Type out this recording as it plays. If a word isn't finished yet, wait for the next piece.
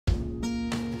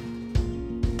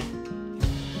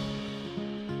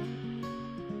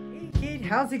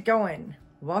how's it going?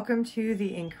 Welcome to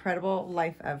the incredible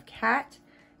life of Kat.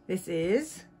 This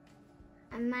is...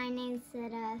 My name's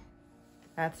Sarah.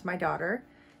 That's my daughter.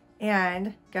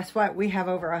 And guess what? We have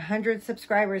over 100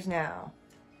 subscribers now.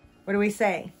 What do we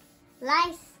say?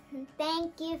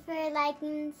 Thank you for liking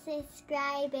and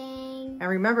subscribing. And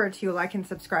remember to like and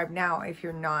subscribe now if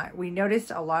you're not. We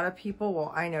noticed a lot of people,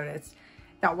 well, I noticed,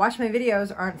 that watch my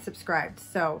videos aren't subscribed.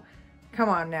 So come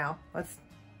on now.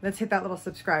 Let's hit that little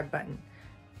subscribe button.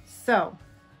 So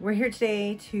we're here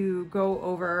today to go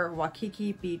over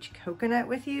Waikiki Beach Coconut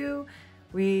with you.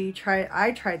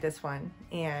 I tried this one,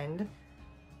 and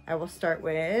I will start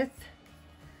with,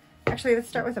 actually let's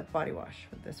start with a body wash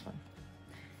with this one.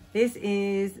 This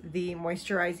is the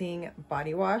moisturizing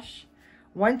body wash.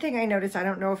 One thing I noticed, I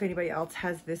don't know if anybody else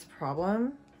has this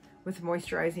problem with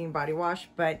moisturizing body wash,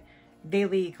 but they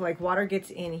leak. Like water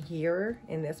gets in here,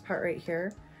 in this part right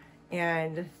here,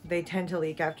 and they tend to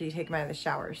leak after you take them out of the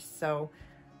shower. So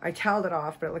I toweled it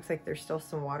off, but it looks like there's still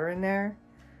some water in there.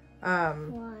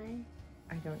 Why?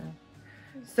 I don't know.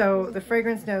 So the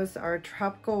fragrance notes are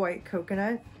tropical white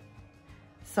coconut,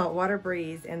 saltwater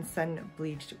breeze, and sun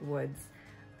bleached woods.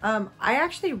 I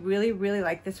actually really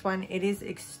like this one. It is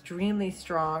extremely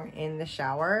strong in the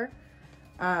shower.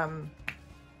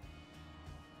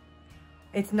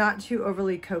 It's not too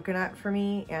overly coconut for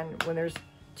me, and when there's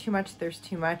too much, there's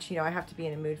too much. You know, I have to be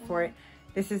in a mood for it.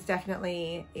 This is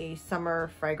definitely a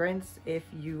summer fragrance if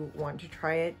you want to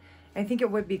try it. I think it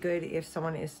would be good if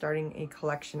someone is starting a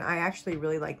collection. I actually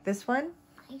really like this one.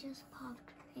 I just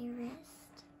popped my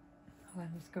wrist. Hold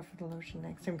on, let's go for the lotion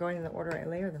next. I'm going in the order I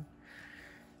layer them.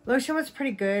 Lotion was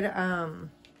pretty good. I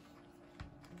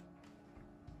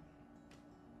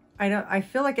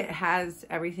feel like it has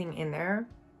everything in there.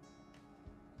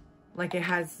 Like it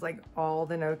has like all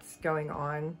the notes going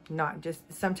on, not just,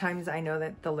 sometimes I know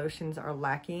that the lotions are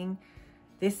lacking.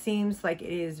 This seems like it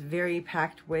is very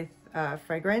packed with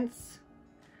fragrance.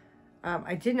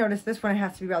 I did notice this one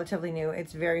has to be relatively new.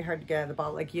 It's very hard to get out of the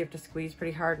bottle. Like you have to squeeze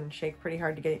pretty hard and shake pretty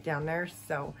hard to get it down there.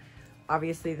 So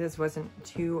obviously this wasn't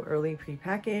too early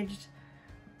prepackaged.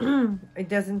 It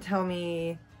doesn't tell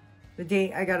me the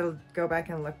date. I gotta go back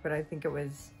and look, but I think it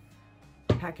was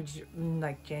packaged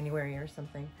like January or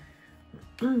something.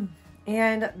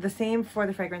 And the same for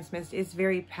the fragrance mist. It's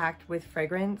very packed with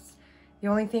fragrance. The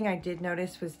only thing I did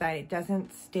notice was that it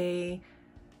doesn't stay,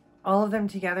 all of them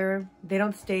together, they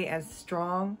don't stay as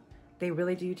strong. They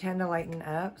really do tend to lighten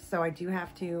up. So I do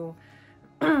have to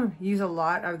use a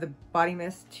lot of the body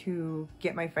mist to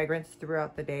get my fragrance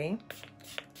throughout the day.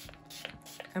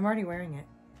 I'm already wearing it.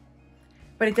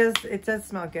 But it does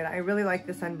smell good. I really like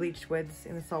the sun bleached woods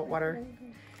in the saltwater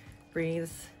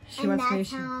breeze.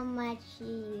 That's how much you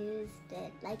used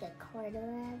it, like a quarter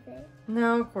of it?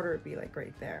 No, a quarter would be like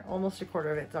right there. Almost a quarter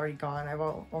of it's already gone. I've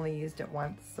only used it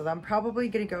once. So I'm probably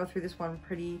going to go through this one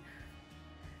pretty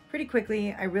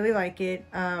quickly. I really like it.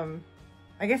 I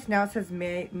guess now it says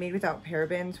made without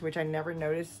parabens, which I never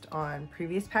noticed on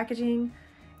previous packaging.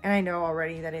 And I know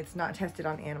already that it's not tested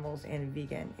on animals and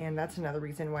vegan. And that's another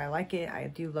reason why I like it. I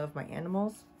do love my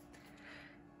animals.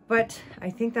 But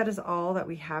I think that is all that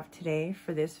we have today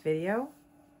for this video.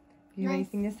 Do you have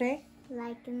anything to say?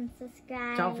 Like and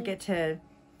subscribe. Don't forget to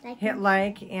hit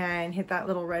like and hit that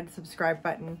little red subscribe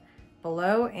button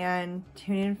below and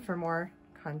tune in for more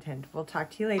content. We'll talk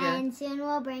to you later. And soon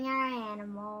we'll bring our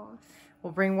animals.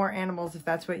 We'll bring more animals if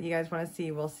that's what you guys want to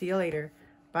see. We'll see you later.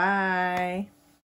 Bye.